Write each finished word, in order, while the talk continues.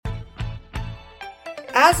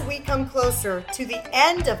As we come closer to the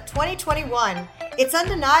end of 2021, it's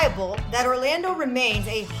undeniable that Orlando remains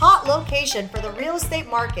a hot location for the real estate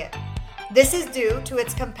market. This is due to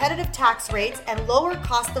its competitive tax rates and lower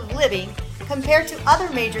cost of living compared to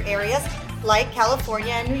other major areas like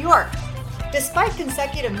California and New York. Despite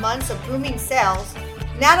consecutive months of booming sales,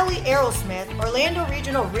 Natalie Aerosmith, Orlando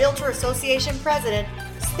Regional Realtor Association president,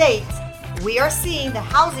 states, "We are seeing the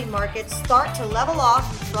housing market start to level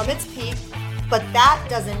off from its peak, but that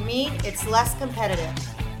doesn't mean it's less competitive."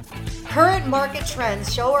 Current market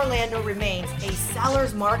trends show Orlando remains a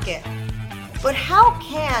seller's market. But how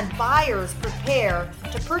can buyers prepare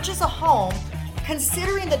to purchase a home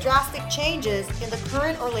considering the drastic changes in the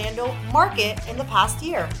current Orlando market in the past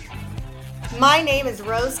year? My name is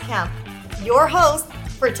Rose Kemp, your host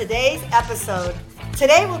for today's episode.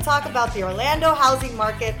 Today we'll talk about the Orlando housing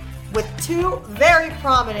market with two very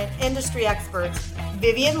prominent industry experts,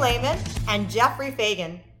 Vivian Lehman and Jeffrey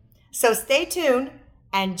Fagan. So stay tuned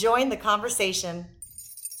and join the conversation.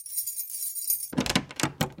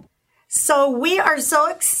 So we are so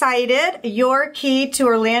excited. Your Key to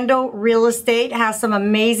Orlando Real Estate has some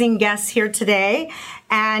amazing guests here today.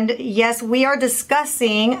 And yes, we are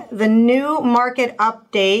discussing the new market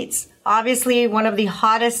updates. Obviously, one of the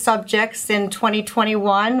hottest subjects in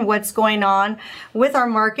 2021, what's going on with our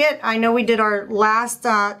market. I know we did our last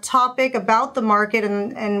topic about the market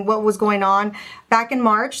and what was going on back in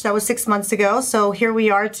March. That was 6 months ago. So here we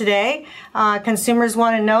are today. Consumers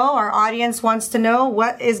want to know, our audience wants to know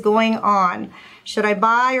what is going on. Should I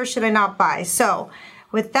buy or should I not buy? So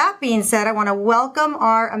with that being said, I want to welcome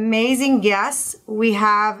our amazing guests. We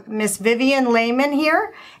have Miss Vivian Lehman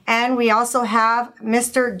here, and we also have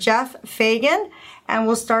Mr. Jeff Fagan. And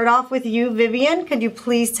we'll start off with you, Vivian. Could you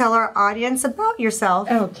please tell our audience about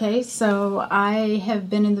yourself? Okay, so I have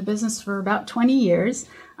been in the business for about 20 years.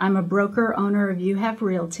 I'm a broker, owner of You Have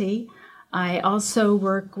Realty. I also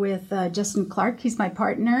work with Justin Clark. He's my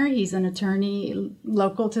partner. He's an attorney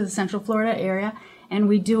local to the Central Florida area. And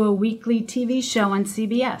we do a weekly TV show on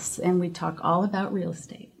CBS, and we talk all about real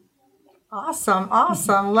estate. Awesome.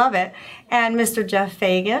 Love it. And Mr. Jeff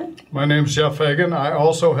Fagan? My name's Jeff Fagan. I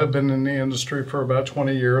also have been in the industry for about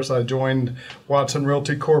 20 years. I joined Watson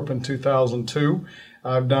Realty Corp in 2002.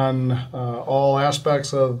 I've done all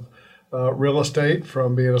aspects of real estate,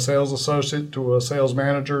 from being a sales associate to a sales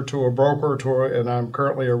manager to a broker and I'm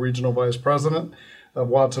currently a regional vice president of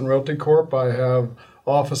Watson Realty Corp. I have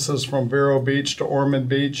offices from Vero Beach to Ormond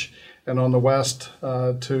Beach, and on the west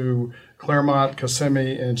to Claremont,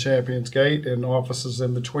 Kissimmee, and Champions Gate, and offices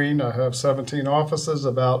in between. I have 17 offices,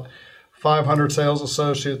 about 500 sales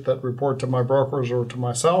associates that report to my brokers or to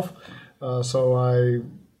myself.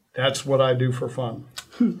 That's what I do for fun.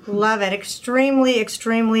 Love it. Extremely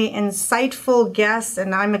insightful guests,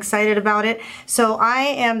 and I'm excited about it. So I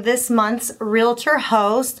am this month's realtor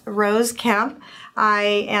host, Rose Kemp.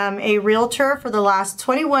 I am a realtor for the last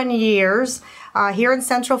 21 years here in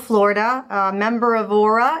Central Florida, a member of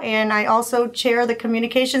ORA, and I also chair the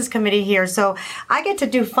communications committee here. So I get to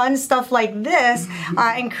do fun stuff like this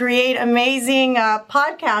and create amazing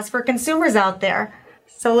podcasts for consumers out there.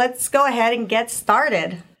 So let's go ahead and get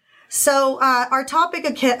started. So our topic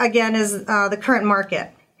again is the current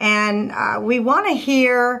market. And we want to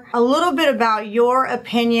hear a little bit about your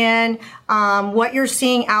opinion, what you're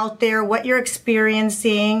seeing out there, what you're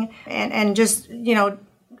experiencing, and just,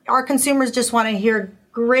 our consumers just want to hear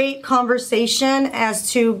great conversation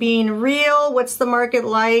as to being real. What's the market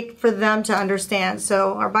like for them to understand?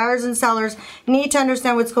 So our buyers and sellers need to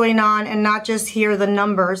understand what's going on and not just hear the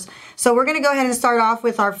numbers. So we're going to go ahead and start off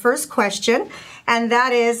with our first question, and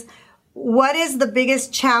that is, what is the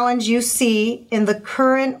biggest challenge you see in the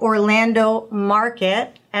current Orlando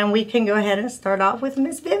market? And we can go ahead and start off with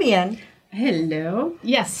Miss Vivian. Hello.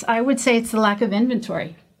 Yes, I would say it's the lack of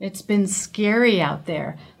inventory. It's been scary out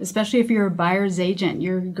there, especially if you're a buyer's agent.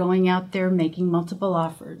 You're going out there making multiple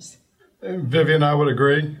offers. Vivian, I would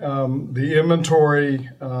agree. The inventory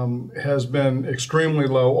has been extremely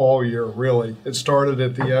low all year, really. It started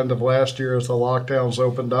at the end of last year as the lockdowns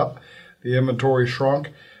opened up. The inventory shrunk.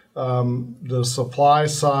 The supply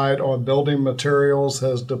side on building materials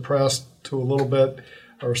has depressed to a little bit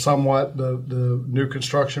or somewhat the new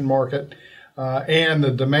construction market. And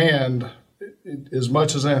the demand, as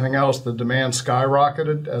much as anything else, the demand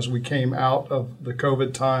skyrocketed as we came out of the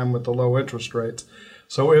COVID time with the low interest rates.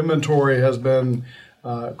 So inventory has been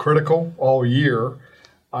critical all year.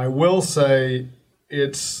 I will say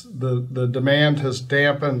it's the demand has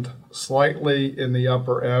dampened slightly in the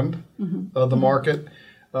upper end of the market.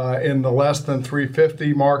 In the less than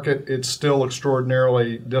 350 market, it's still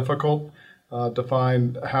extraordinarily difficult to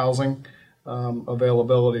find housing.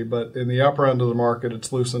 availability. But in the upper end of the market,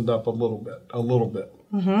 it's loosened up a little bit.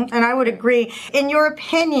 And I would agree. In your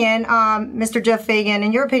opinion, Mr. Jeff Fagan,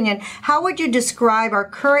 in your opinion, how would you describe our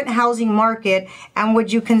current housing market, and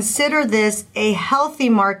would you consider this a healthy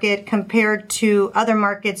market compared to other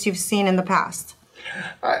markets you've seen in the past?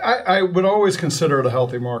 I would always consider it a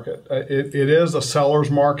healthy market. It is a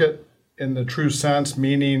seller's market in the true sense,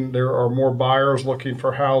 meaning there are more buyers looking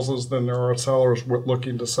for houses than there are sellers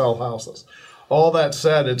looking to sell houses. All that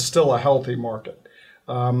said, it's still a healthy market.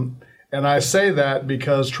 And I say that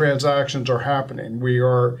because transactions are happening. We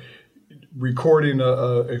are recording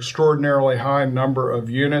an extraordinarily high number of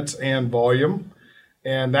units and volume,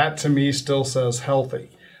 and that to me still says healthy.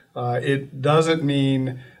 It doesn't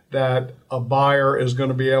mean that a buyer is going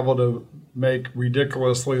to be able to make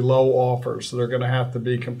ridiculously low offers, so they're going to have to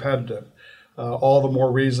be competitive. All the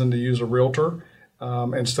more reason to use a realtor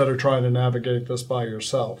instead of trying to navigate this by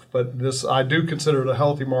yourself. But this, I do consider it a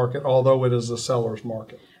healthy market, although it is a seller's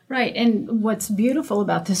market. Right, and what's beautiful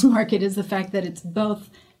about this market is the fact that it's both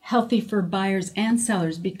healthy for buyers and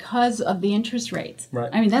sellers because of the interest rates. Right.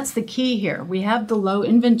 I mean, that's the key here. We have the low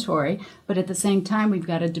inventory, but at the same time, we've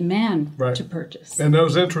got a demand to purchase. And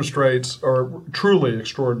those interest rates are truly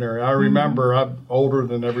extraordinary. I remember, I'm older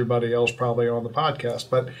than everybody else probably on the podcast,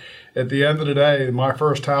 but at the end of the day, my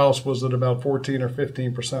first house was at about 14 or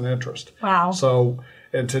 15% interest. Wow. So,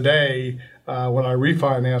 and today, when I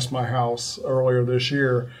refinanced my house earlier this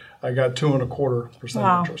year, I got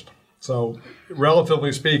 2.25% interest. So,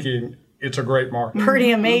 relatively speaking, it's a great market. Pretty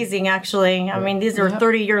amazing, actually. I mean, these are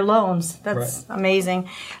 30-year loans. That's amazing.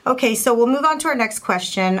 Okay, so we'll move on to our next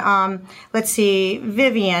question. Let's see,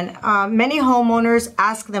 Vivian. Many homeowners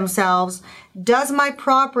ask themselves, does my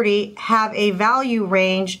property have a value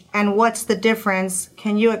range, and what's the difference?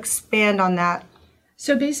 Can you expand on that?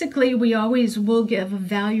 So basically, we always will give a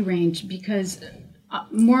value range because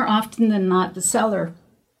more often than not, the seller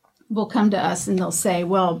will come to us and they'll say,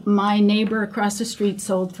 well, my neighbor across the street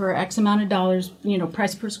sold for X amount of dollars,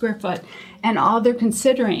 price per square foot, and all they're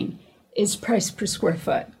considering is price per square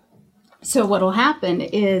foot. So what'll happen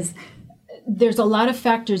is there's a lot of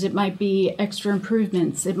factors. It might be extra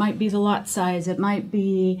improvements. It might be the lot size. It might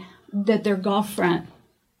be that they're golf front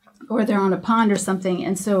or they're on a pond or something.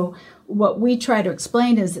 And so what we try to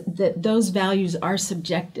explain is that those values are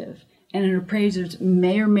subjective, and an appraiser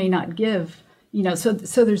may or may not give, so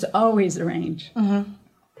there's always a range. Mm-hmm.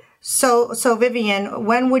 So Vivian,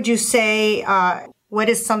 when would you say, what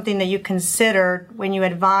is something that you consider when you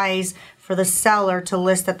advise for the seller to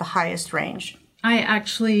list at the highest range? I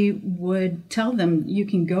actually would tell them you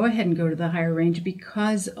can go ahead and go to the higher range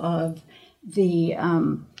because of the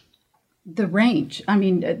range. I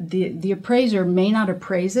mean, the appraiser may not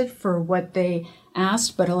appraise it for what they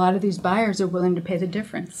asked, but a lot of these buyers are willing to pay the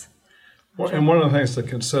difference. Well, and one of the things to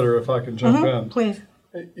consider, if I can jump in, please.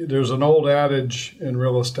 There's an old adage in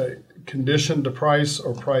real estate: condition to price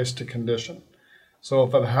or price to condition. So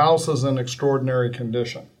if a house is in extraordinary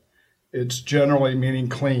condition, it's generally meaning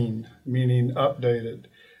clean, meaning updated,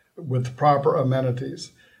 with proper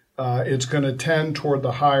amenities. It's going to tend toward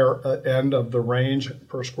the higher end of the range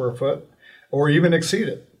per square foot, or even exceed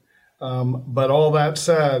it. But all that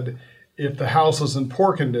said, if the house is in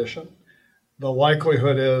poor condition, the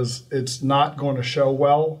likelihood is it's not going to show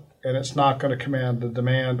well, and it's not going to command the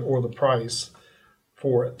demand or the price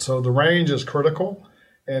for it. So the range is critical.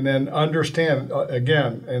 And then understand,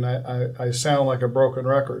 again, and I sound like a broken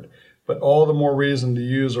record, but all the more reason to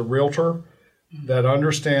use a realtor that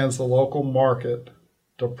understands the local market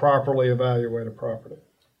to properly evaluate a property.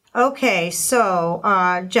 Okay, so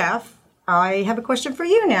Jeff, I have a question for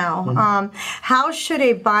you now. How should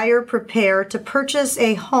a buyer prepare to purchase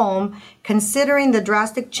a home considering the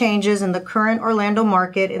drastic changes in the current Orlando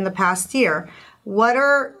market in the past year? What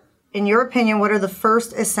are, in your opinion, what are the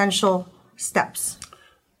first essential steps?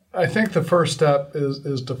 I think the first step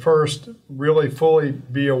is to first really fully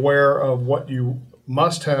be aware of what you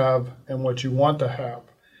must have and what you want to have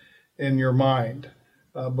in your mind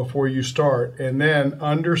before you start, and then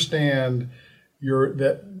understand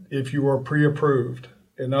that if you are pre-approved.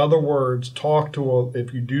 In other words, talk to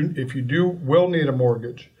if you will need a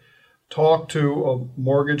mortgage, talk to a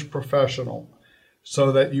mortgage professional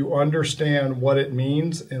so that you understand what it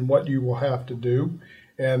means and what you will have to do.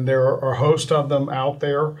 And there are a host of them out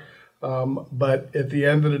there. But at the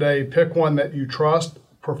end of the day, pick one that you trust,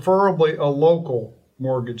 preferably a local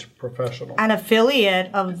mortgage professional. An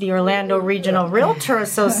affiliate of the Orlando Regional Realtor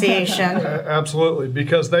Association. Absolutely,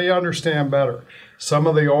 because they understand better. Some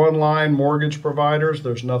of the online mortgage providers,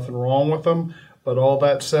 there's nothing wrong with them. But all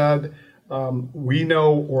that said, We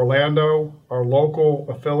know Orlando, our local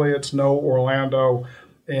affiliates know Orlando,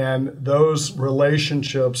 and those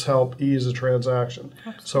relationships help ease a transaction.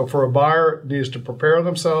 Absolutely. So for a buyer needs to prepare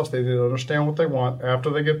themselves, they need to understand what they want. After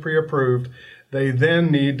they get pre-approved, they then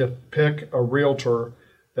need to pick a realtor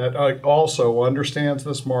that also understands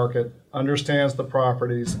this market, understands the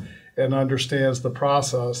properties, and understands the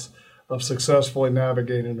process of successfully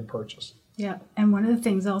navigating a purchase. Yeah, and one of the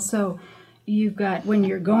things also you've got when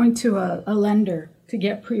you're going to a lender to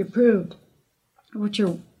get pre-approved, what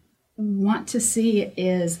you want to see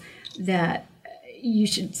is that you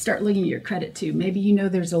should start looking at your credit too. Maybe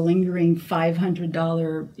there's a lingering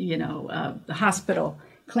 $500 hospital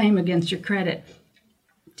claim against your credit.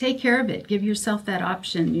 Take care of it. Give yourself that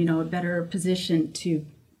option, a better position to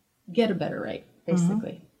get a better rate,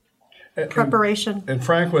 basically. Preparation. And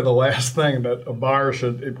frankly, the last thing that a buyer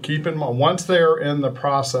should keep in mind, once they're in the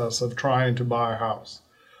process of trying to buy a house,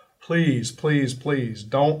 please, please, please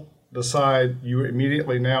don't decide you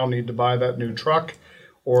immediately now need to buy that new truck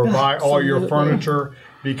or buy all your furniture,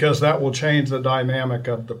 because that will change the dynamic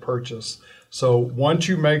of the purchase. So once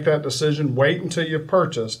you make that decision, wait until you've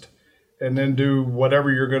purchased and then do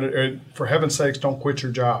whatever you're going to. For heaven's sakes, don't quit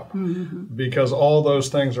your job, because all those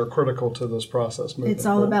things are critical to this process. It's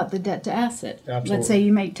all about the debt to asset. Absolutely. Let's say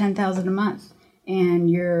you make $10,000 a month and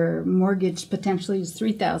your mortgage potentially is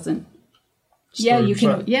 $3,000. Yeah, you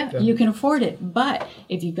can afford it. But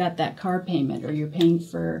if you've got that car payment, or you're paying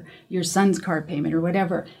for your son's car payment or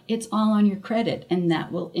whatever, it's all on your credit, and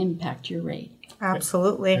that will impact your rate.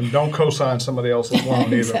 Absolutely. And don't co-sign somebody else's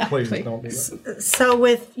loan Exactly. either. Please don't do that. So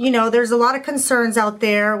with, there's a lot of concerns out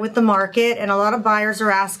there with the market, and a lot of buyers are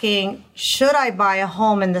asking, should I buy a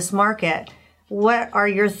home in this market? What are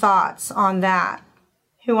your thoughts on that?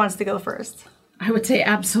 Who wants to go first? I would say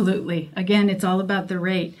absolutely. Again, it's all about the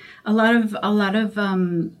rate. A lot of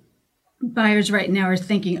buyers right now are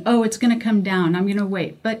thinking, oh, it's going to come down, I'm going to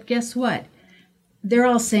wait. But guess what? They're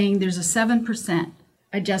all saying there's a 7%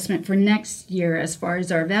 adjustment for next year as far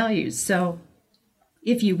as our values. So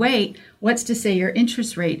if you wait, what's to say your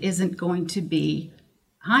interest rate isn't going to be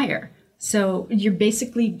higher? So you're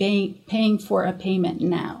basically paying for a payment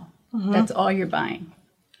now. That's all you're buying.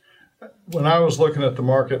 When I was looking at the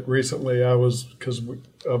market recently, because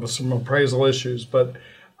of some appraisal issues, but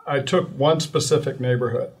I took one specific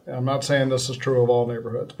neighborhood. I'm not saying this is true of all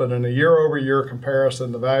neighborhoods, but in a year-over-year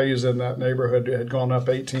comparison, the values in that neighborhood had gone up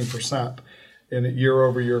 18% in a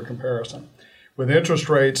year-over-year comparison. With interest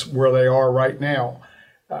rates where they are right now,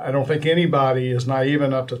 I don't think anybody is naive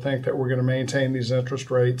enough to think that we're going to maintain these interest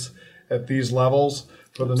rates at these levels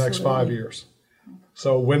for the next 5 years.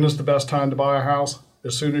 So when is the best time to buy a house?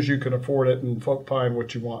 As soon as you can afford it and find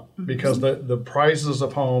what you want, because the prices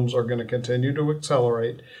of homes are going to continue to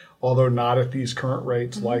accelerate, although not at these current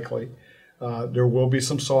rates likely. There will be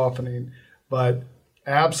some softening, but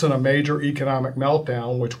absent a major economic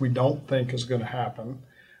meltdown, which we don't think is going to happen,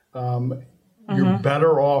 you're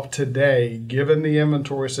better off today, given the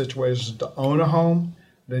inventory situations, to own a home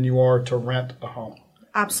than you are to rent a home.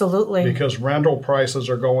 Absolutely. Because rental prices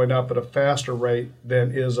are going up at a faster rate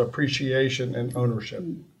than is appreciation and ownership.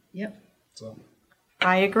 Yep. So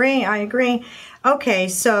I agree. Okay,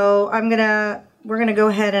 so we're gonna go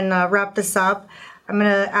ahead and wrap this up. I'm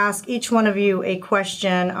gonna ask each one of you a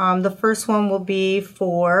question. The first one will be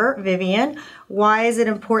for Vivian. Why is it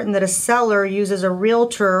important that a seller uses a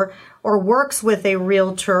realtor or works with a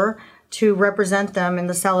realtor to represent them in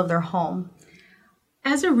the sale of their home?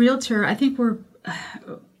 As a realtor, I think we're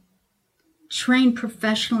trained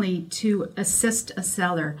professionally to assist a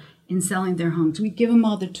seller in selling their homes. We give them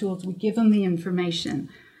all the tools. We give them the information.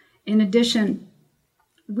 In addition,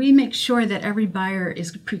 we make sure that every buyer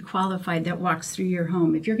is pre-qualified that walks through your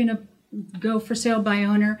home. If you're going to go for sale by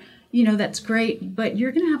owner, that's great, but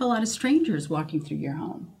you're going to have a lot of strangers walking through your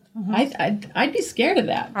home. I'd be scared of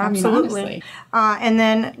that. Absolutely. And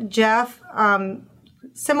then Jeff,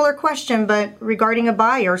 similar question, but regarding a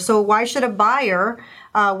buyer. So why should a buyer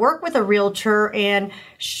work with a realtor, and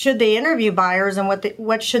should they interview buyers, and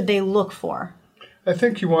what should they look for? I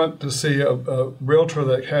think you want to see a realtor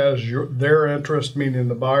that has their interest, meaning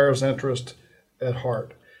the buyer's interest, at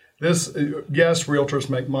heart. Yes, realtors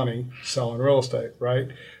make money selling real estate, right?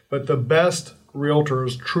 But the best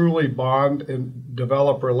realtors truly bond and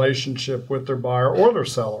develop relationship with their buyer or their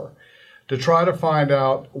seller to try to find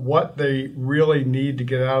out what they really need to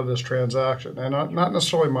get out of this transaction, and not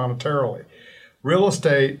necessarily monetarily. Real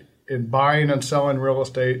estate, in buying and selling real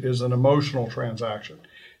estate, is an emotional transaction.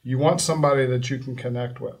 You want somebody that you can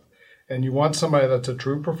connect with, and you want somebody that's a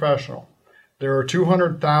true professional. There are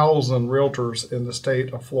 200,000 realtors in the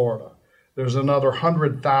state of Florida. there's another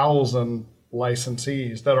 100,000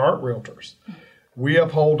 licensees that aren't realtors. We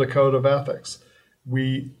uphold a code of ethics.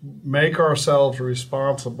 We make ourselves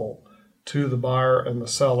responsible to the buyer and the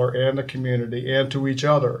seller and the community and to each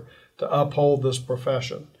other to uphold this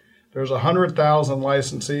profession. There's 100,000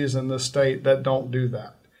 licensees in this state that don't do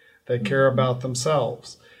that. They care about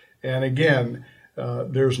themselves. And again,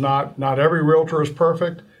 there's not every realtor is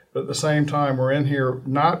perfect, but at the same time, we're in here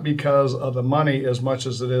not because of the money as much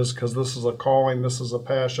as it is because this is a calling, this is a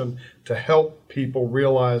passion to help people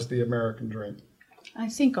realize the American dream. I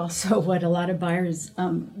think also what a lot of buyers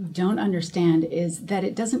don't understand is that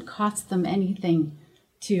it doesn't cost them anything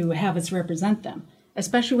to have us represent them,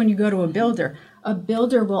 especially when you go to a builder. A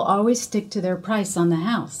builder will always stick to their price on the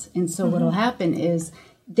house. And so what will happen is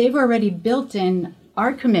they've already built in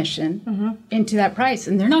our commission into that price,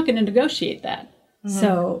 and they're not going to negotiate that.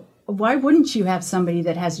 So why wouldn't you have somebody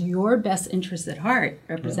that has your best interests at heart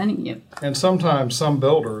representing you? And sometimes some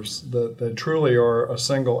builders that truly are a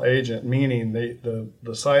single agent, meaning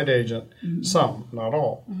the site agent, some, not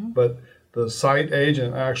all, but the site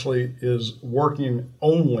agent actually is working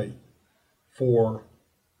only for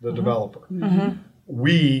the developer.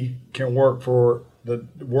 We can work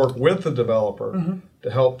with the developer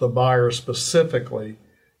to help the buyer specifically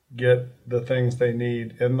get the things they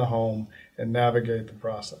need in the home and navigate the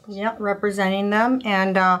process. Yeah, representing them.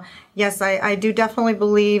 And yes, I do definitely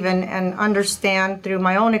believe and understand through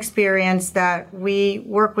my own experience that we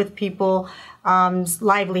work with people's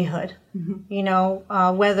livelihood. You know,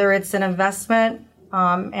 whether it's an investment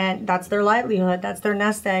and that's their livelihood, that's their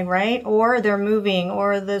nest egg, right? Or they're moving,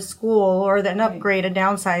 or the school, or an upgrade, a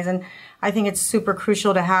downsize. And I think it's super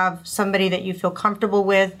crucial to have somebody that you feel comfortable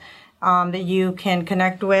with, that you can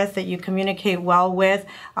connect with, that you communicate well with,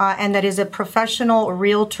 and that is a professional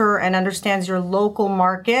realtor and understands your local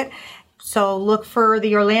market. So look for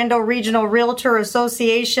the Orlando Regional Realtor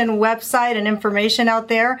Association website and information out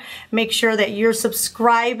there. Make sure that you're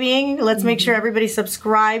subscribing. Let's make sure everybody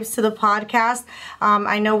subscribes to the podcast.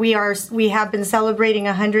 I know we have been celebrating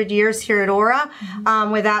 100 years here at Aura.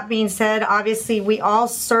 With that being said, obviously we all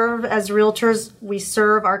serve as realtors. We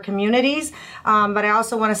serve our communities. But I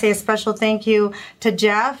also want to say a special thank you to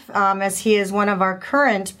Jeff, as he is one of our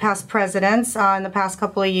current past presidents in the past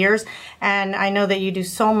couple of years. And I know that you do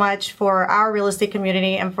so much for our real estate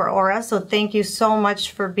community and for Aura. So thank you so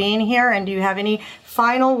much for being here. And do you have any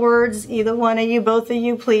final words, either one of you, both of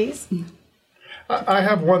you, please? I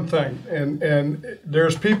have one thing, and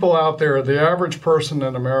there's people out there, the average person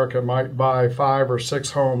in America might buy 5 or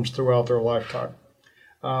 6 homes throughout their lifetime.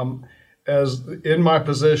 As in my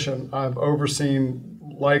position, I've overseen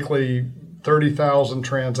likely 30,000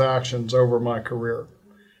 transactions over my career.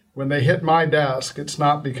 When they hit my desk, it's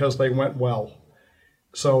not because they went well.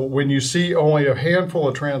 So when you see only a handful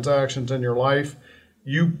of transactions in your life,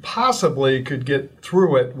 you possibly could get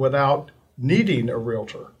through it without needing a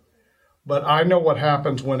realtor. But I know what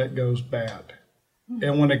happens when it goes bad.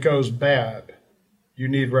 And when it goes bad, you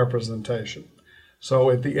need representation. So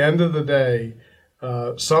at the end of the day,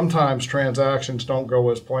 sometimes transactions don't go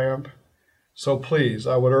as planned. So please,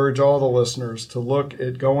 I would urge all the listeners to look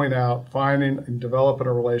at going out, finding and developing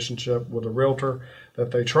a relationship with a realtor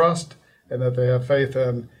that they trust and that they have faith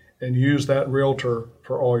in, and use that realtor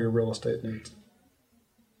for all your real estate needs.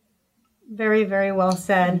 Very, very well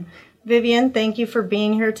said. Vivian, thank you for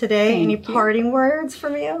being here today. Any parting words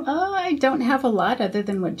from you? I don't have a lot other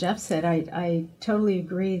than what Jeff said. I totally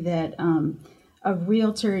agree that a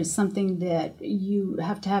realtor is something that you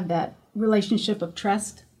have to have that relationship of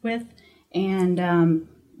trust with, and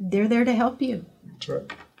they're there to help you. That's right.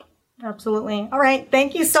 Absolutely. All right.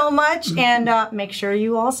 Thank you so much. And make sure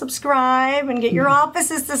you all subscribe and get your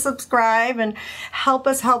offices to subscribe and help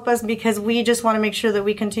us because we just want to make sure that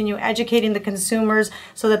we continue educating the consumers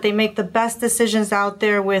so that they make the best decisions out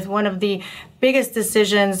there with one of the biggest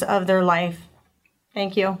decisions of their life.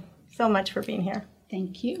 Thank you so much for being here.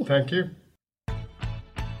 Thank you. Thank you.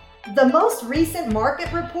 The most recent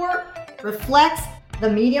market report reflects the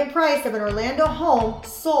median price of an Orlando home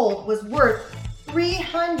sold was worth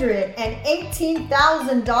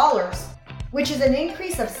 $318,000, which is an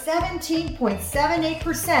increase of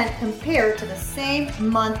 17.78% compared to the same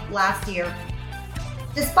month last year.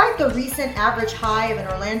 Despite the recent average high of an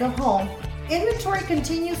Orlando home, inventory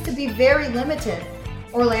continues to be very limited.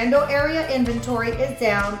 Orlando area inventory is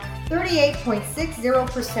down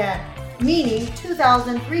 38.60%, meaning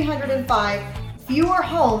 2,305 fewer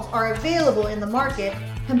homes are available in the market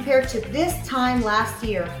compared to this time last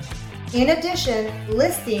year. In addition,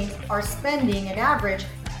 listings are spending an average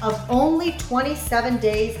of only 27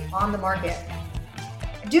 days on the market.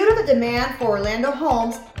 Due to the demand for Orlando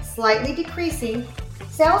homes, slightly decreasing,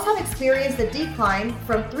 sales have experienced a decline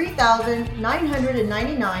from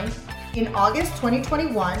 $3,999 in August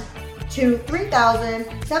 2021 to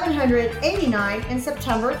 $3,789 in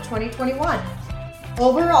September 2021.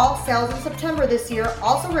 Overall, sales in September this year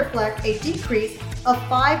also reflect a decrease of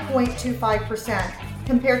 5.25%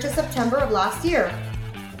 compared to September of last year.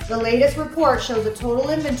 The latest report shows a total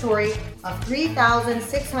inventory of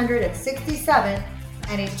 3,667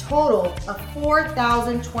 and a total of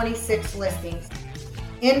 4,026 listings.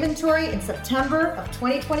 Inventory in September of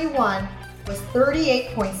 2021 was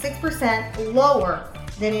 38.6% lower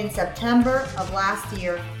than in September of last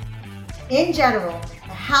year. In general,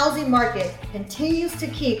 the housing market continues to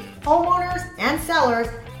keep homeowners and sellers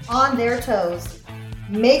on their toes,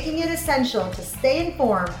 making it essential to stay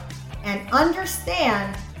informed and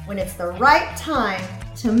understand when it's the right time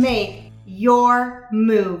to make your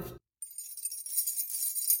move.